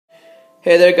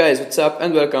Hey there guys, what's up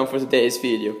and welcome for today's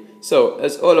video. So,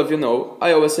 as all of you know,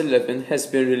 iOS 11 has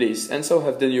been released and so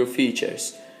have the new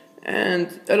features.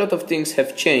 And a lot of things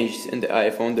have changed in the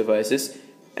iPhone devices,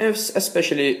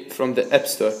 especially from the App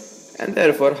Store. And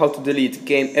therefore, how to delete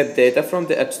game app data from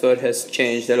the App Store has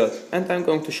changed a lot. And I'm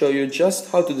going to show you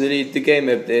just how to delete the game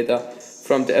app data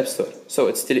from the App Store. So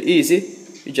it's still easy,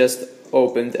 you just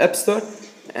open the App Store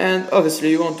and obviously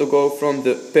you want to go from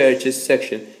the purchase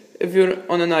section. If you're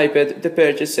on an iPad, the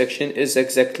purchase section is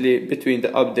exactly between the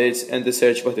updates and the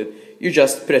search button. You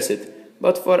just press it.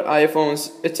 But for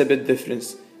iPhones, it's a bit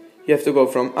different. You have to go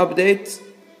from updates,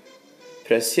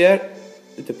 press here,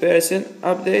 the person,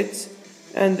 updates,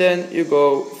 and then you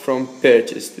go from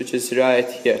purchased, which is right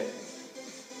here.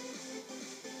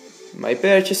 My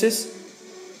purchases,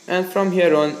 and from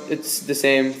here on, it's the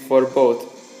same for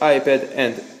both iPad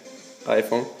and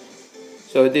iPhone.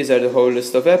 So these are the whole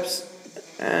list of apps.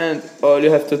 And all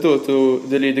you have to do to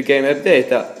delete the game app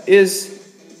data is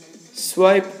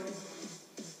swipe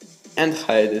and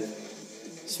hide it.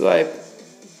 Swipe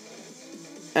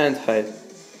and hide.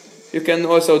 You can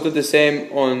also do the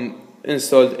same on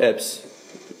installed apps.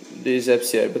 These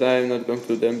apps here, but I'm not going to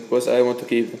do them because I want to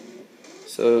keep them.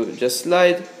 So just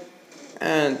slide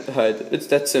and hide. It's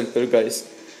that simple, guys.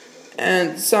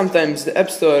 And sometimes the App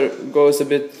Store goes a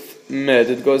bit mad,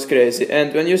 it goes crazy,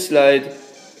 and when you slide,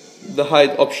 the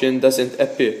hide option doesn't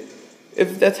appear.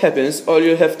 If that happens, all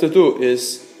you have to do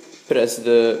is press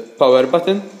the power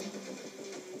button,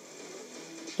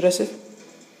 press it,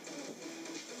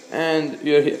 and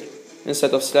you're here.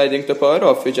 Instead of sliding to power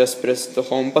off, you just press the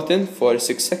home button for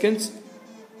 6 seconds.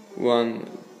 1,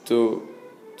 2,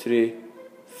 3,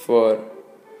 4,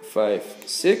 5,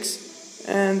 6,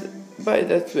 and by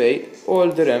that way all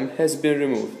the RAM has been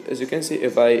removed. As you can see,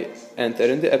 if I enter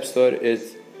in the App Store, it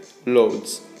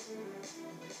loads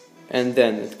and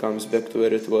then it comes back to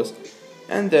where it was,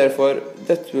 and therefore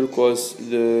that will cause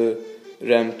the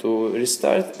RAM to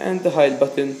restart and the hide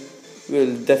button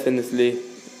will definitely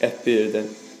appear then,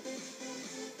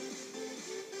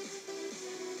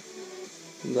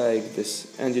 like this,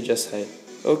 and you just hide.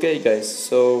 Okay guys,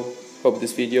 so hope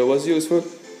this video was useful,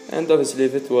 and obviously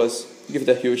if it was, give it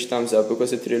a huge thumbs up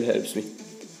because it really helps me.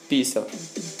 Peace out.